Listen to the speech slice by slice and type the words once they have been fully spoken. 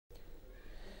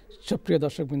সুপ্রিয়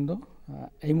দর্শকবৃন্দ,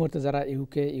 এই মুহূর্তে যারা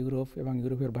ইউকে, ইউরোপ এবং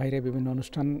ইউরোপের বাইরে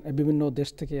বিভিন্ন দেশ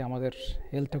থেকে আমাদের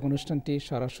হেলথ টক অনুষ্ঠানটি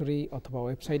সরাসরি অথবা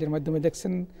ওয়েবসাইটের মাধ্যমে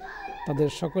দেখছেন, তাদের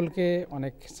সকলকে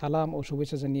অনেক সালাম ও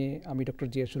শুভেচ্ছা জানিয়ে আমি ডক্টর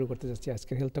জিয়া শুরু করতে যাচ্ছি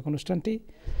আজকের হেলথ টক অনুষ্ঠানটি।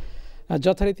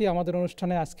 যথারীতি আমাদের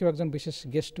অনুষ্ঠানে আজকেও একজন বিশেষ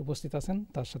গেস্ট উপস্থিত আছেন,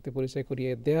 তার সাথে পরিচয়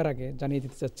করিয়ে দেওয়ার আগে জানিয়ে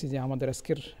দিতে চাচ্ছি যে আমাদের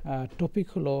আজকের টপিক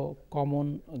হলো common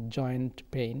joint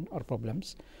pain or problems.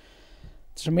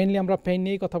 Mainly আমরা পেইন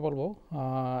নিয়েই কথা বলবো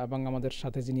এবং আমাদের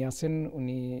সাথে যিনি আছেন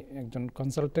উনি একজন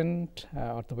consultant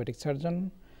orthopaedic surgeon,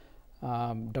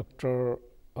 doctor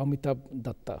Amitabh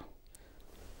Datta.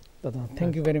 দাদা,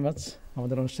 থ্যাংক ইউ ভেরি মাচ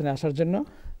আমাদের অনুষ্ঠানে আসার জন্য।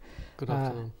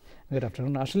 Good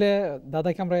afternoon. আসলে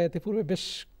দাদাকে আমরা এতে পূর্বে বেশ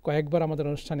কয়েকবার আমাদের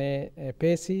অনুষ্ঠানে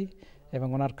পেয়েছি এবং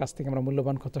ওনার কাছ থেকে আমরা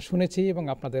মূল্যবান কথা শুনেছি এবং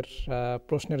আপনাদের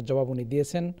প্রশ্নের জবাব উনি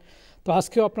দিয়েছেন। তো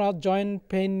আজকেও আপনারা জয়েন্ট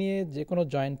পেইন নিয়ে, যে কোনো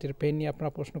জয়েন্টের পেইন নিয়ে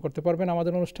আপনারা প্রশ্ন করতে পারবেন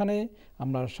আমাদের অনুষ্ঠানে,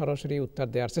 আমরা সরাসরি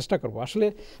উত্তর দেওয়ার চেষ্টা করব। আসলে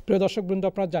প্রিয় দর্শকবৃন্দ,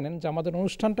 আপনারা জানেন যে আমাদের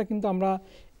অনুষ্ঠানটা কিন্তু আমরা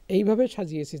এইভাবে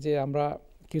সাজিয়েছি যে আমরা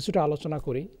কিছুটা আলোচনা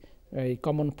করি এই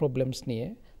কমন প্রবলেমস নিয়ে,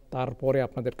 তারপরে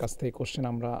আপনাদের কাছ থেকে কোশ্চেন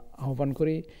আমরা আহ্বান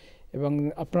করি এবং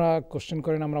আপনারা কোশ্চেন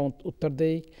করেন, আমরা উত্তর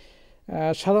দেই।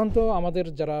 সাধারণত আমাদের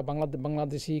যারা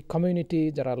বাংলাদেশি কমিউনিটি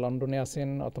যারা লন্ডনে আছেন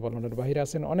অথবা লন্ডনের বাইরে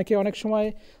আছেন, অনেকে অনেক সময়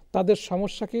তাদের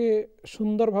সমস্যাকে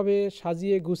সুন্দরভাবে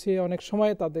সাজিয়ে গুছিয়ে অনেক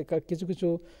সময় তাদের কিছু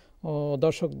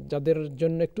দর্শক যাদের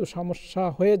জন্য একটু সমস্যা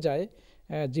হয়ে যায়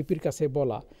জিপির কাছে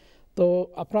বলা, তো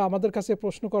আপনারা আমাদের কাছে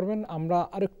প্রশ্ন করবেন, আমরা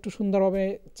আরেকটু সুন্দরভাবে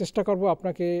চেষ্টা করব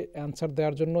আপনাকে অ্যান্সার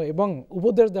দেওয়ার জন্য এবং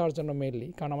উপদেশ দেওয়ার জন্য মেইনলি।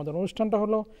 কারণ আমাদের অনুষ্ঠানটা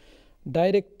হলো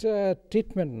ডাইরেক্ট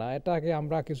ট্রিটমেন্ট না, এটাকে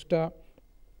আমরা কিছুটা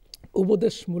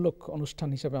উপদেশমূলক অনুষ্ঠান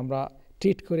হিসাবে আমরা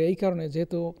ট্রিট করি। এই কারণে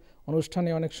যেহেতু অনুষ্ঠানে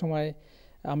অনেক সময়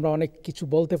আমরা অনেক কিছু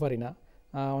বলতে পারি না,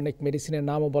 অনেক মেডিসিনের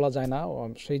নামও বলা যায় না,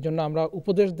 সেই জন্য আমরা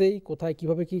উপদেশ দেই কোথায়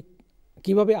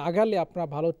কিভাবে আগালে আপনারা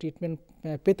ভালো ট্রিটমেন্ট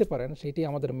পেতে পারেন, সেইটি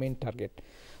আমাদের মেইন টার্গেট।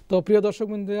 তো প্রিয়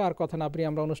দর্শকবৃন্দ, আর কথা না বাড়িয়ে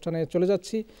আমরা অনুষ্ঠানে চলে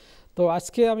যাচ্ছি। তো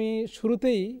আজকে আমি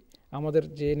শুরুতেই আমাদের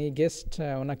যিনি গেস্ট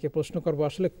ওনাকে প্রশ্ন করব,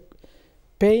 আসলে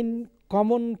পেইন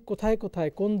কমন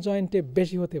কোথায় কোন জয়েন্টে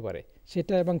বেশি হতে পারে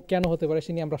সেটা এবং কেন হতে পারে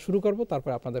সে নিয়ে আমরা শুরু করব,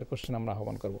 তারপরে আপনাদের কোশ্চেন আমরা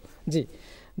আহ্বান করব। জি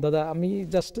দাদা, আমি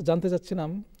জাস্ট জানতে চাচ্ছিলাম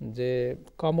যে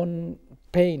কমন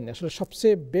পেইন আসলে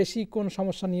সবচেয়ে বেশি কোন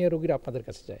সমস্যা নিয়ে রোগীরা আপনাদের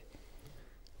কাছে যায়?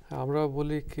 আমরা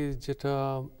বলি কি, যেটা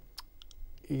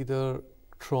ইদার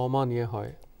ট্রমা নিয়ে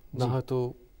হয়, না হয়তো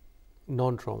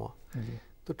নন ট্রমা।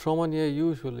 তো ট্রমা নিয়ে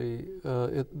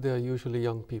they are usually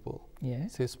young people,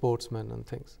 say sportsmen and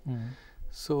things.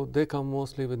 So they come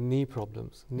mostly with knee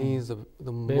problems. Knee is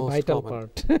the most vital common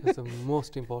part. It's the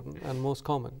most important and most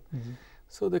common.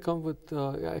 So they come with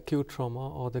acute trauma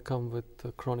or they come with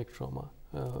chronic trauma.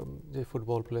 যে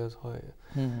football players হয়,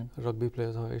 rugby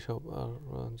players হয়, এসব। আর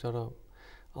যারা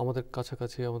আমাদের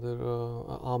কাছাকাছি আমাদের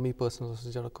army personal আছে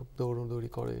যারা খুব দৌড়ি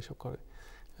করে, এসব করে,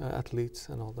 athletes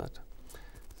and all that.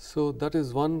 So that is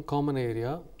one common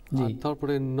area.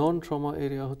 তারপরে নন ট্রমা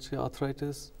এরিয়া হচ্ছে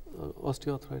arthritis,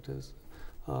 osteoarthritis,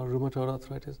 rheumatoid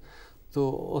arthritis. So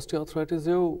osteoarthritis,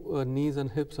 knees and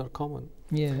hips are common.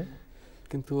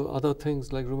 Kintu other things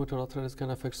like rheumatoid arthritis can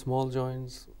affect small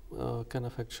joints, can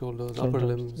affect shoulders, upper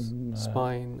limbs,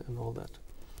 spine and all that.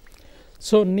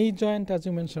 So knee joint, as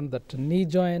you mentioned, that knee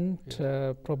joint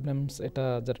problems, এটা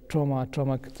যারা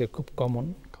trauma ক্ষেত্রে খুব common,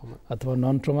 অথবা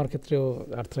নন ট্রমার ক্ষেত্রেও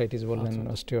arthritis বললেন,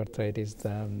 osteoarthritis,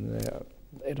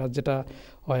 এটা যেটা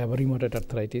হয় আবার রিউমাটয়েড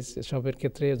আর্থ্রাইটিস, সবের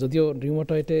ক্ষেত্রে যদিও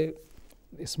রিউমাটয়েডে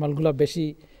স্মলগুলো বেশি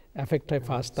এফেক্ট হয়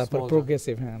ফার্স্ট, তারপরে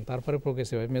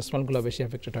প্রোগ্রেসিভ হয়, স্মলগুলো বেশি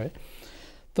এফেক্টেড হয়।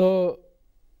 তো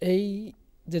এই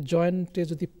যে জয়েন্টে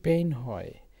যদি পেইন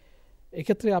হয়,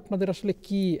 এক্ষেত্রে আপনাদের আসলে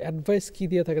কি অ্যাডভাইস কি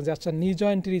দিয়ে থাকে যে আচ্ছা নি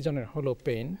জয়েন্ট রিজনের হলো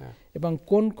পেইন, এবং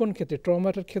কোন ক্ষেত্রে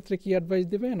ট্রমাটার ক্ষেত্রে কি অ্যাডভাইস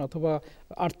দেবেন অথবা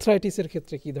আর্থ্রাইটিসের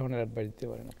ক্ষেত্রে কি ধরনের অ্যাডভাইস দিতে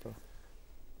পারেন আপনারা?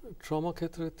 Trauma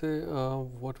ক্ষেত্রেতে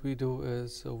what we do is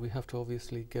we have to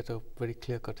obviously get a very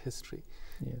clear-cut history.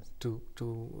 To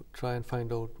try and find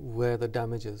out where the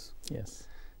damage is.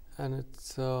 And it's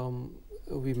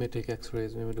we may take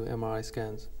x-rays, we may do MRI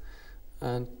scans,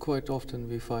 and quite often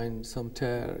we find some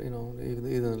tear, either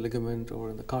in the ligament or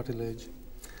in the cartilage,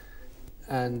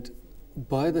 and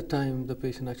by the time the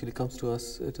patient actually comes to us,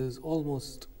 it is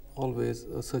almost always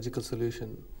a surgical solution,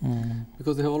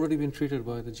 because they have already been treated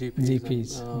by the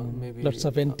GPs. Maybe lots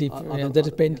of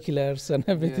painkillers and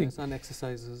everything. Yes, and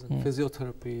exercises and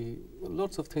physiotherapy,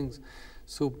 lots of things.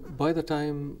 So by the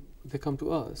time they come to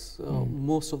us,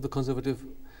 most of the conservative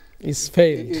is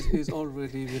failed. Is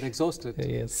already been exhausted.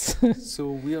 Yes. So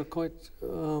we are quite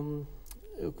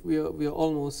we are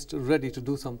almost ready to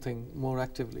do something more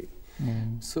actively.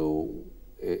 So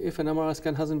if an MRI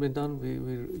scan hasn't been done, we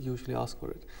usually ask for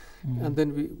it. And then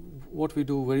what we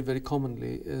do very, very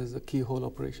commonly is a keyhole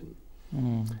operation.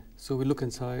 So we look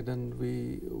inside and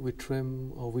we trim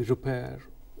or we repair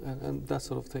and that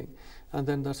sort of thing. And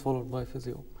then that's followed by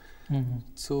physio.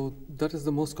 So that is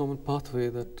the most common pathway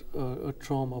that a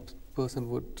trauma person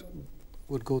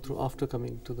would go through after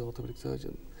coming to the orthopedic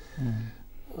surgeon.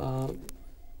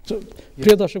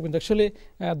 প্রিয় দর্শকবৃন্দ, আসলে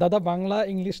দাদা Bangla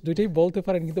English দুইটাই বলতে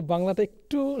পারেন, কিন্তু বাংলাতে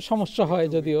একটু সমস্যা হয়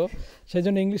যদিও, সেই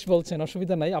জন্য ইংলিশ বলছেন,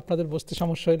 অসুবিধা নাই। আপনাদের বুঝতে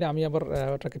সমস্যা হলে আমি আবার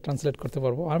ওটাকে ট্রান্সলেট করতে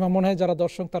পারবো। আমার মনে হয় যারা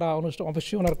দর্শক তারা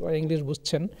অবশ্যই ওনার ইংলিশ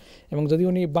বুঝছেন, এবং যদি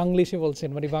উনি বাংলিশে বলছেন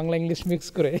মানে বাংলা ইংলিশ মিক্স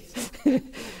করে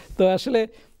তো আসলে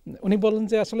উনি বলেন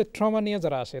যে আসলে ট্রমা নিয়ে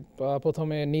যারা আসেন,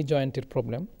 প্রথমে নি জয়েন্টের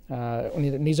প্রবলেম, উনি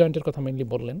নি জয়েন্টের কথা মেনলি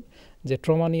বললেন, যে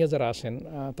ট্রমা নিয়ে যারা আসেন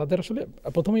তাদের আসলে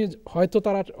প্রথমে হয়তো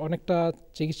তারা অনেকটা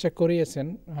চিকিৎসা করিয়েছেন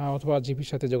অথবা জিপির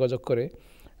সাথে যোগাযোগ করে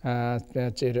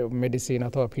মেডিসিন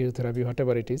অথবা physiotherapy what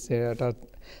ever it is. এটা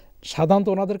সাধারণত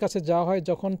ওনাদের কাছে যাওয়া হয়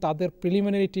যখন তাদের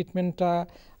প্রিলিমিনারি ট্রিটমেন্টটা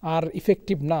আর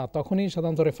ইফেক্টিভ না, তখনই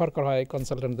সাধারণত রেফার করা হয়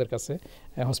কনসালটেন্টদের কাছে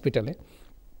হসপিটালে।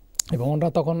 এবং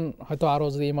ওনারা তখন হয়তো আরও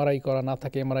যদি এমআরআই করা না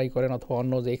থাকে এমআরআই করেন, অথবা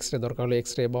অন্য যে এক্স রে দরকার হলে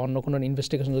এক্স রে, বা অন্য কোনো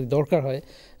ইনভেস্টিগেশন যদি দরকার হয়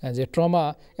যে trauma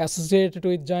associated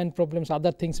with joint problems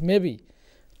other things maybe,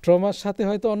 ট্রমার সাথে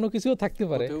হয়তো অন্য কিছুও থাকতে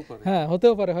পারে, হ্যাঁ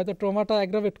হতেও পারে, হয়তো ট্রমাটা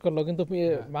অ্যাগ্রাভেট করলো কিন্তু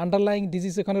আন্ডারলাইং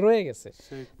ডিজিজ এখানে রয়ে গেছে।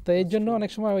 তো এর জন্য অনেক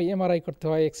সময় ওই এমআরআই করতে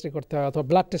হয়, এক্স রে করতে হয়, অথবা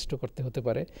ব্লাড টেস্টও করতে হতে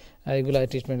পারে। এগুলো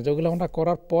ট্রিটমেন্ট যেগুলো আমরা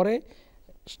করার পরে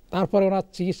তারপরে ওনার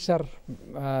চিকিৎসার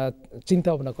চিন্তা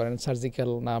ভাবনা করেন, সার্জিক্যাল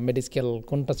না মেডিকেল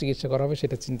কোনটা চিকিৎসা করা হবে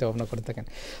সেটা চিন্তা ভাবনা করে থাকেন।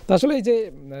 তো আসলে এই যে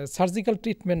সার্জিক্যাল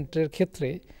ট্রিটমেন্টের ক্ষেত্রে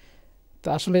তা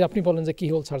আসলে আপনি বলেন যে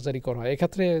কিহোল সার্জারি করা হয়,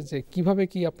 এক্ষেত্রে যে কিভাবে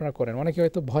কি আপনারা করেন? অনেকে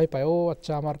হয়তো ভয় পায়, ও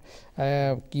আচ্ছা আমার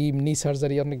কি নি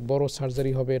সার্জারি অনেক বড়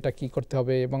সার্জারি হবে, এটা কি করতে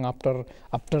হবে, এবং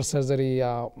after surgery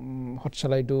what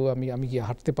shall I do, আমি কি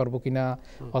হাঁটতে পারবো কিনা,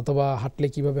 অথবা হাঁটলে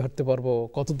কিভাবে হাঁটতে পারবো,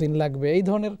 কতদিন লাগবে, এই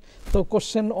ধরনের তো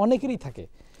কোশ্চেন অনেকেরই থাকে।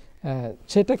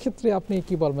 সেটা ক্ষেত্রে আপনি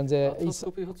কি বলবেন? যে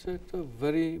আর্থ্রোস্কোপি হচ্ছে একটা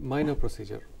ভেরি মাইনর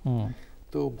প্রসিজার,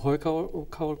 তো ভয়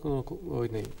খাওয়ার কোনো ওই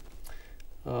নেই।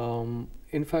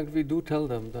 In fact, we do tell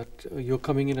them that you're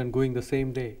coming in and going the same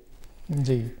day.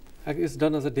 It's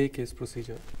done as a day case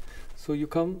procedure. So you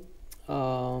come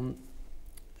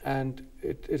and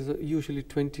it is usually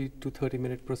 20 to 30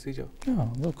 minute procedure. Oh,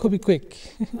 that could be quick.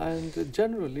 And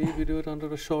generally we do it under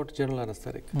a short general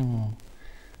anesthetic.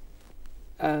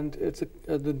 And it's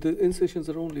the incisions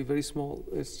are only very small.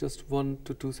 It's just 1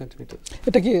 to 2 centimeters.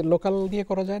 এটা কি local দিয়ে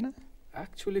করা যায় না?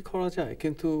 Actually করা যায়,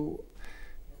 কিন্তু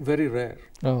very rare.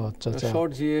 Oh, acha.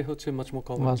 Short GA hoche much more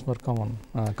common. Much more common.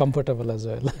 Comfortable as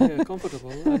well. Yeah,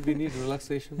 comfortable, and we need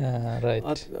relaxation. Right.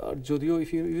 Jodio,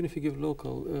 even if you give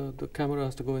local, the camera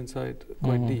has to go inside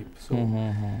quite deep. So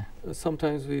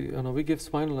sometimes we give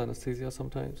spinal anesthesia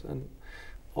sometimes,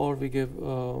 or we give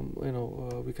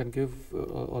we can give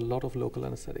a lot of local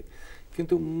anesthetic.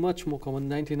 Kintu much more common,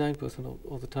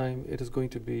 99% of the time, it is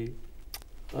going to be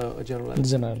a general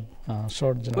anesthetic.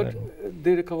 Short general. But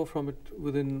they recover from it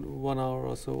within 1 hour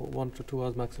or so, 1 to 2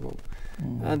 hours maximum,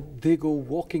 and they go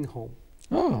walking home.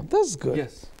 Oh, that's good.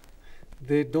 Yes,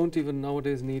 they don't even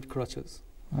nowadays need crutches.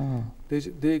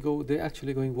 They're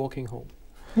actually going walking home.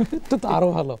 তো আরো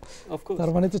ভালো। Of course.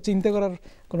 তার মানে তো চিন্তা করার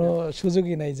কোনো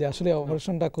সুযোগই নাই যে আসলে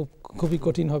অপারেশনটা খুবই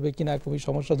কঠিন হবে কিনা, খুবই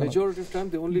সমস্যাজনক। Majority of time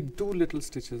they only do little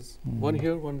stitches, one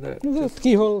here, one there.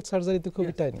 কি হোল সার্জারি তো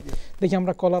খুবই টাইনি। দেখি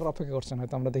আমরা কলার অপেক্ষা করছেন,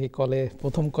 হয়তো আমরা দেখি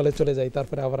প্রথম কলে চলে যাই,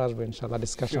 তারপরে আবার আসবো ইনশাআল্লাহ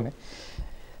ডিসকাশনে।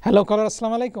 হ্যালো কলার,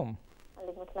 আসসালামু আলাইকুম।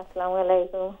 ওয়ালাইকুম আসসালাম। আসসালামু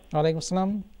আলাইকুম। ওয়ালাইকুম আসসালাম।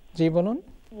 জি বলুন।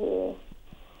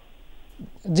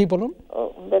 জি বলুন।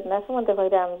 বেদনা সম্বন্ধে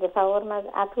কইরাম যে পাওয়ার মাঝ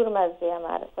আঁঠুর মাঝে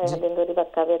আমার কয়েকদিন ধরে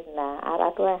বাক্কা বেদনা, আর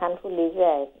আঁঠু এখন ফুলি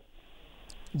যায়।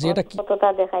 যেটা কি কতটা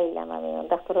দেখাইলাম আমি,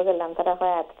 ডাক্তারও গেলাম, তারা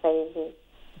কয় আর্থ্রাইটিস।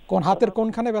 কোন হাতের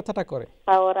কোনখানে ব্যথাটা করে?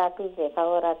 পাওয়ার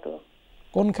আঁঠু।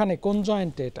 কোনখানে, কোন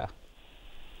জয়েন্টে এটা?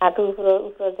 আঁঠু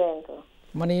উপর জয়েন্ট।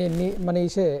 মানে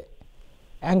ইসে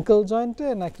অ্যাঙ্কল জয়েন্টে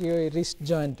নাকি ওই রিস্ট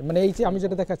জয়েন্ট? মানে এই যে আমি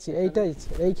যেটা দেখাচ্ছি এইটাই,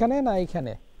 এইখানে না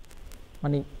এইখানে,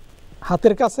 মানে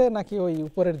হাতের কাছে নাকি ওই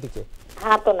উপরের দিকে?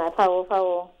 হাতও না, পাও।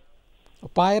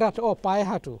 পায়ের হাঁটু? ও পায়ে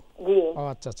হাঁটু। জি। ও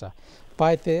আচ্ছা,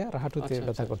 পায়েতে আর হাঁটুতে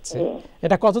ব্যথা করছে।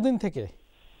 এটা কতদিন থেকে?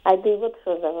 2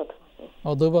 বছর যাবত।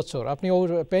 ও 2 বছর। আপনি ওই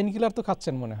পেইন কিলার তো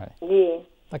খাচ্ছেন মনে হয়? জি।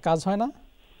 তা কাজ হয় না?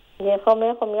 যে কমে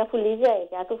ফুলি যায়,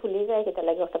 আঁটু ফুলি যায়, এটা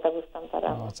লাগে কথা বুঝতাম তারা।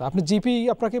 আচ্ছা, আপনি জিপি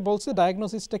আপনাকে বলছে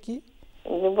ডায়াগনোসিসটা কি?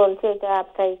 যে বলছে এটা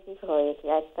আর্থ্রাইটিস হয়,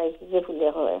 আর্থ্রাইটিস যে ফুলে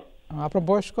হয়। আপনার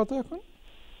বয়স কত এখন?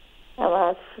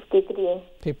 আমার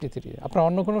 53। আপনার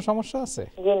অন্য কোনো সমস্যা আছে?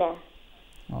 জি না।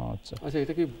 আচ্ছা,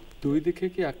 এটা কি দুই দিকে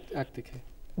কি এক দিকে?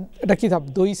 এটা কি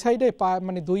দুই সাইডে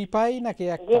মানে দুই পাই নাকি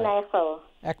এক? জি না, এক পাও।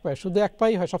 এক পায়ে, শুধু এক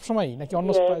পাই হয় সব সময় নাকি অন্য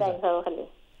পায়ে যায়?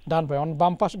 ডান পায়ে,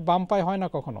 বাম পায়ে হয় না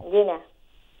কখনো? জি না।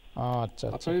 আচ্ছা।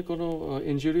 আপনার কি কোনো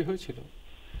ইনজুরি হয়েছিল?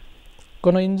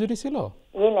 কোনো ইনজুরি ছিল?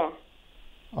 জি না।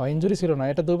 ইনজুরি ছিল না,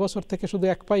 এটা 2 বছর থেকে শুধু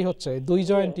এক পাই হচ্ছে, 2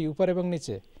 জয়েন্টই উপর এবং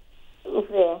নিচে?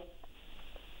 উপরে।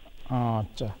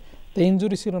 আচ্ছা, তো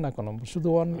ইনজুরি ছিল না কোনো, শুধু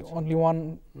only one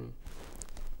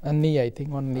knee, I think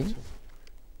one knee.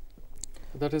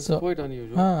 That is quite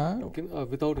unusual.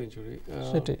 Without injury.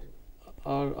 সেটাই।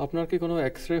 আর আপনার কি কোনো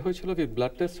এক্সরে হয়েছিল, কি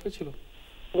ব্লাড টেস্ট হয়েছিল?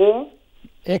 জি।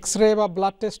 এক্সরে বা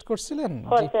ব্লাড টেস্ট করছিলেন?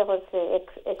 হচ্ছে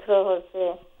এক্সরে হচ্ছে,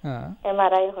 হ্যাঁ,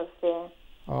 এমআরআই হচ্ছে।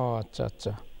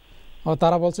 আচ্ছা।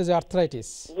 তারা বলছে যে আর্থ্রাইটিস।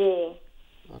 জি।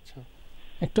 আচ্ছা,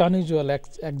 একটু আনইউজুয়াল, এক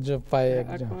পায়ে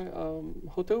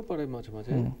হতেও পারে মাঝে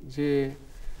মাঝে, যে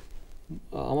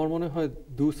আমার মনে হয়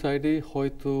 2 সাইডে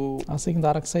হয়তো আছে, কিন্তু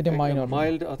আরেক সাইডে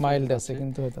মাইল্ড আছে,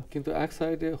 কিন্তু এক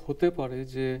সাইডে হতে পারে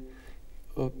যে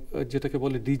যেটাকে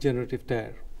বলে ডিজেনারেটিভ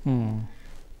টায়ার।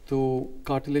 তো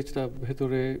কার্টিলেজটা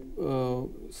ভেতরে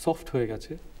সফট হয়ে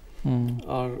গেছে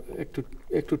আর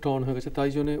একটু টর্ন হয়ে গেছে, তাই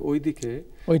জন্য ওইদিকে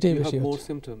ওইটাই বেশি মোর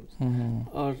সিম্পটমস।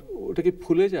 আর ওটা কি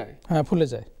ফুলে যায়? হ্যাঁ, ফুলে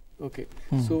যায়। Okay,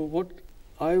 so what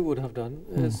I would have done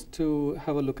is to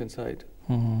have a look inside,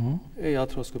 a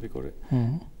arthroscopy kore,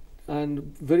 and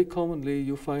very commonly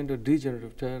you find a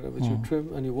degenerative tear which you trim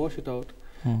and you wash it out,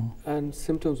 and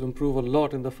symptoms improve a lot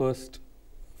in the first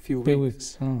few weeks.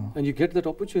 And you get that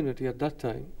opportunity at that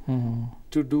time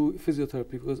to do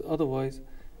physiotherapy, because otherwise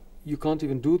you can't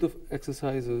even do the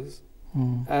exercises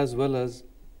as well as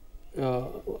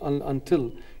until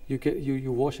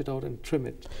you wash it out and trim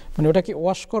it. মানে ওটা কি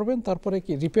wash করবেন, তারপরে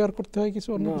কি repair করতে হয় কিছু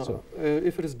অন্য কিছু?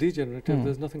 If it is degenerative,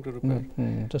 there's nothing to repair.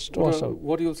 Just wash out.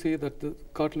 What you'll see that the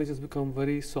cartilages become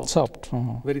very soft,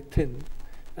 very thin,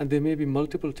 and there may be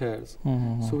multiple tears.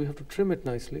 So we have to trim it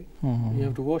nicely. You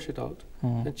have to wash it out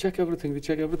and check everything. We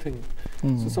check everything.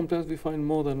 So sometimes we find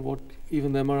more than what even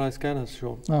the MRI scan has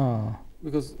shown.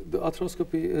 Because the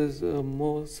arthroscopy is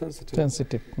more sensitive,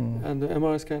 and the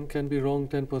MRI scan can be wrong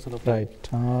 10% of the time. Right.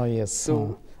 Yes. So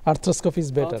arthroscopy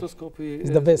is better. Arthroscopy is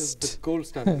the best, is the gold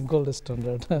standard. Gold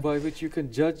standard. By which you can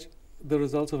judge the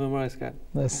results of MRI scan.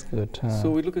 That's good. So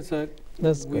we look inside.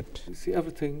 That's we good. See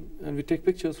everything, and we take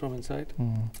pictures from inside,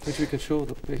 which we can show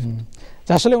the patient.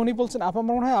 আসলে উনি বলছেন, আমার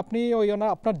মনে হয় আপনি ওই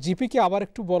আপনার GP কে আবার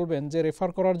একটু বলবেন যে রেফার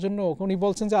করার জন্য। উনি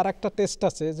বলছেন যে আরেকটা টেস্ট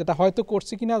আছে, যেটা হয়তো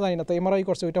করছে কিনা জানি না, তো এমআরআই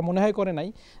করছে, ওইটা মনে হয় করে নাই,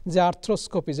 যে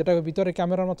আর্থ্রোস্কোপি, যেটা ভিতরে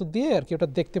ক্যামেরার মতো দিয়ে আর কি ওটা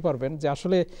দেখতে পারবেন যে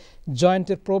আসলে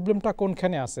জয়েন্টের প্রবলেমটা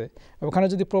কোনখানে আছে। ওখানে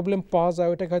যদি প্রবলেম পাওয়া যায়,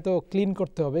 ওইটাকে হয়তো ক্লিন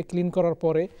করতে হবে, ক্লিন করার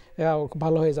পরে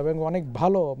ভালো হয়ে যাবে, অনেক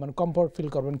ভালো মানে কমফর্ট ফিল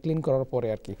করবেন ক্লিন করার পরে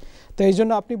আর কি। তো এই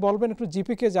জন্য আপনি বলবেন একটু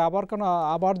জিপিকে যে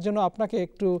আবার যেন আপনাকে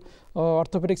একটু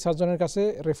অর্থোপেডিক সার্জনের কাছে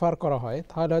রেফার করা হয়,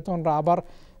 তাহলে হয়তো আমরা আবার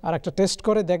আর একটা টেস্ট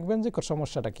করে দেখবেন যে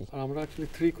সমস্যাটা কি। আমরা অ্যাকচুয়ালি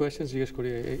 3 কোয়েশ্চেন জিজ্ঞেস করি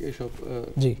এই সব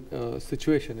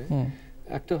সিচুয়েশনে।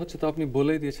 একটা হচ্ছে, তো আপনি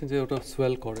বলেই দিয়েছেন যে ওটা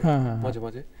সোয়েল করে মাঝে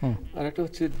মাঝে, আর একটা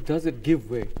হচ্ছে ডাজ ইট গিভ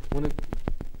ওয়ে, মানে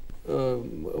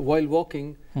while walking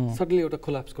suddenly ওটা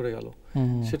কোল্যাপস করে গেল,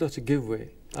 সেটা হচ্ছে গিভ ওয়ে।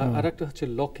 আর একটা হচ্ছে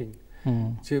লকিং,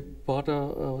 যে পাটা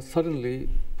সাডেনলি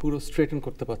পুরো স্ট্রেটেন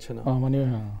করতে পারছে না, মানে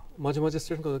মাঝে মাঝে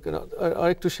স্ট্রেটেন করতে, আর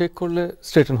একটু শেক করলে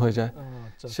স্ট্রেটেন হয়ে যায়,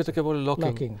 সেটাকে বলে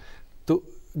লকিং। তো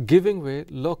giving way,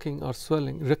 locking or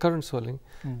swelling, recurrent swelling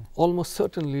almost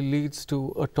certainly leads to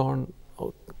a torn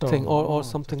thing or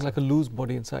something like a loose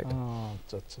body inside.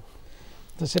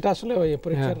 তো সেটা আসলে ওই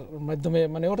পরীক্ষার মাধ্যমে,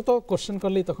 মানে ওটা তো কোশ্চেন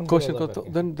করলেই তখন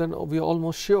then we are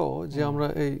almost sure যে আমরা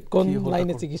এই কোন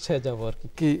লাইনে চিকিৎসায় যাব আর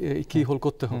কি হোল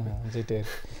করতে হবে, যেটা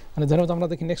মানে ধন্যবাদ। আমরা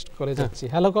দেখি নেক্সট করে যাচ্ছি।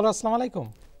 হ্যালো কল, আসসালামু আলাইকুম।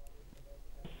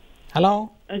 হ্যালো,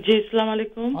 জি আসসালামু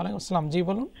আলাইকুম। ওয়ালাইকুম আসসালাম, জি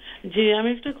বলুন। জি, আমি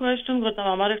একটা কোয়েশ্চেন করতাম।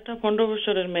 আমার একটা 15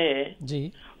 বছরের মেয়ে, জি,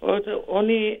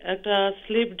 উনি একটা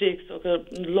স্লিপ ডিস্ক ওকে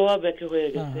লোয়ার ব্যাকে হয়ে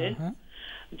গেছে,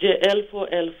 যে L4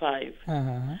 L5,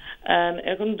 and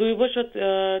এখন 2 বছর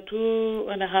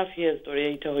 2.5 years ধরে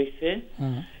এইটা হইছে।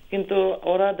 কিন্তু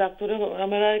ওরা ডাক্তারে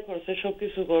এমআরআই করছে,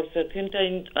 সবকিছু করছে,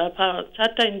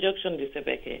 4টা ইনজেকশন দিছে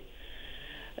ব্যাকে,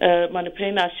 মানে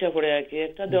পেইন আসছে পরে আর কি।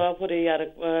 একটা দেওয়া পরে আর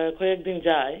কয়েকদিন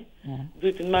যায়,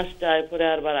 2-3 মাস যায়, পরে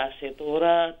আরবার আসে। তো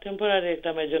ওরা টেম্পোরারি একটা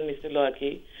মেজার নিছিল আর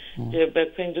কি, যে ব্যাক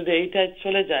পেইন যদি এইটা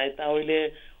চলে যায় তাহলে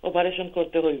অপারেশন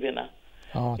করতে হইবে না।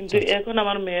 কিন্তু এখন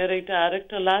আমার মেয়ের এইটা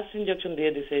আরেকটা লাস্ট ইনজেকশন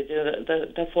দিয়ে দিছে, যে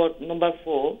নাম্বার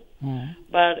 4,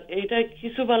 বাট এইটা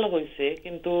কিছু ভালো হয়েছে,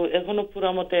 কিন্তু এখনো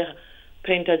পুরা মতে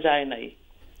পেইনটা যায় নাই।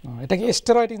 এটা কি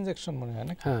স্টেরয়েড ইনজেকশন মনে হয়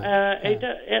নাকি? এইটা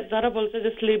যারা বলছে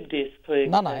যে স্লিপ ডিস্ক হয়ে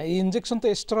গেছে। না, এই ইনজেকশন তো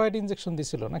স্টেরয়েড ইনজেকশন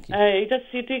দিছিল নাকি? এইটা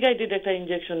সিটি গাইডেড একটা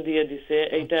ইনজেকশন দিয়ে দিছে।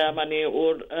 এইটা মানে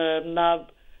ওর নার্ভ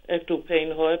একটু পেইন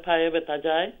হয়, পায়ে ব্যথা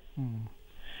যায়,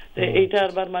 তো এইটা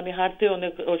আবার মানে হাঁটতে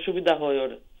অনেক অসুবিধা হয়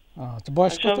ওর। আচ্ছা,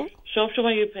 বয়স কত? সব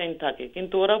সময় পেইন থাকে,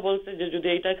 কিন্তু ওরা বলছে যে যদি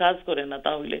এইটা কাজ করে না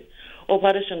তাহলে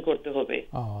অপারেশন করতে হবে।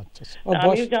 আচ্ছা,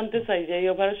 আমি জানতে চাই যে এই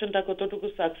অপারেশনটা কতটুকু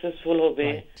সাকসেসফুল হবে,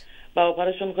 বা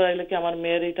অপারেশন করাইলে কি আমার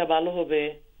মেয়ের এটা ভালো হবে।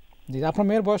 জি, আপনার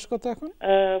মেয়ের বয়স কত এখন?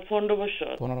 15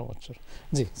 বছর। 15 বছর।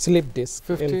 জি, স্লিপ ডিস্ক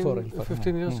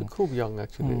 15 years খুব ইয়াং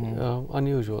অ্যাকচুয়ালি,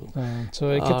 আনইউজুয়াল। সো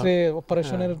এই ক্ষেত্রে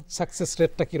অপারেশনের সাকসেস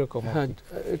রেটটা কি রকম? হ্যাঁ,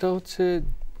 এটা হচ্ছে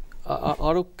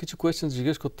আরো কিছু কোয়েশ্চেন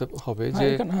জিজ্ঞেস করতে হবে যে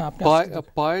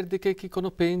পায়ের দিকে কি কোনো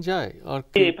পেইন যায়? আর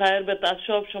কি পায়ের ব্যথা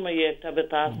সব সময় একটা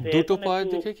ব্যথা আছে। দুটো পায়ের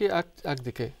দিকে কি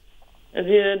একদিকে?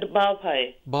 যে বাঁ পায়ে।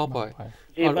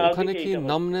 আর ওখানে কি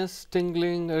নামনেস,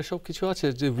 টিংলিং এসব কিছু আছে?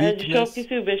 যে উইকনেস সব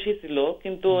কিছু বেশি ছিল,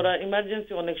 কিন্তু ওরা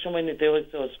ইমার্জেন্সি অনেক সময় নিতে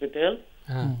হয়েছে হসপিটাল।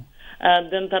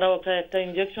 দেন তারা ওটা একটা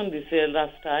ইনজেকশন দিছে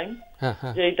লাস্ট টাইম,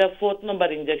 যে এটা 4th নাম্বার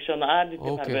ইনজেকশন, আর দিতে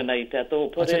পারবে না এটা। তো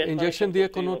পরে ইনজেকশন দিয়ে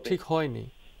কোনো ঠিক হয়নি?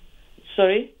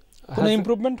 সরি, কোনো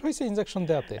ইমপ্রুভমেন্ট হয়েছে ইনজেকশন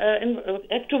দেওয়াতে?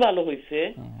 একটু ভালো হয়েছে,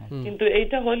 কিন্তু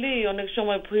এইটা হলেই অনেক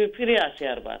সময় ফিরে আসে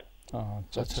আরবার।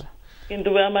 আচ্ছা, কিন্তু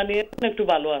মানে একটু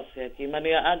ভালো আছে আর কি, মানে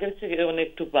আগের থেকে অনেক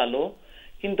একটু ভালো,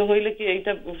 কিন্তু হইলে কি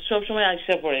এইটা সব সময়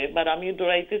আসা পড়ে। বা আমি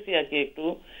ডরাইতেছি আর কি একটু,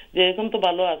 যে এখন তো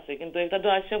ভালো আছে, কিন্তু এটা তো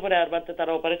আসা পড়ে আরবার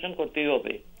তারা অপারেশন করতেই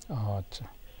হবে। আচ্ছা,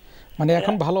 মানে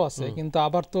এখন ভালো আছে কিন্তু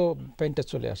আবার তো পেইনটা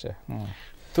চলে আসে।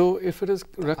 তো ইফ ইট ইজ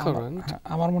রিকারেন্ট,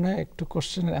 আমার মনে হয় একটু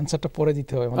কোশ্চেনের অ্যানসারটা পরে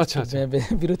দিতে হবে,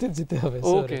 বিরতি দিতে হবে।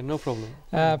 ওকে, নো প্রবলেম।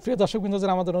 প্রিয় দর্শকবৃন্দ,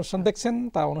 যারা আমাদের অনুষ্ঠান দেখছেন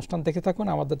তা অনুষ্ঠান দেখে থাকুন।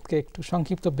 আমাদেরকে একটু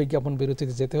সংক্ষিপ্ত বিজ্ঞাপন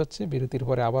বিরতিতে যেতে হচ্ছে। বিরতির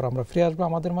পরে আবার আমরা ফিরে আসবো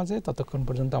আমাদের মাঝে। ততক্ষণ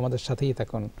পর্যন্ত আমাদের সাথেই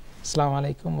থাকুন। আসসালামু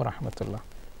আলাইকুম ওয়া রাহমাতুল্লাহ।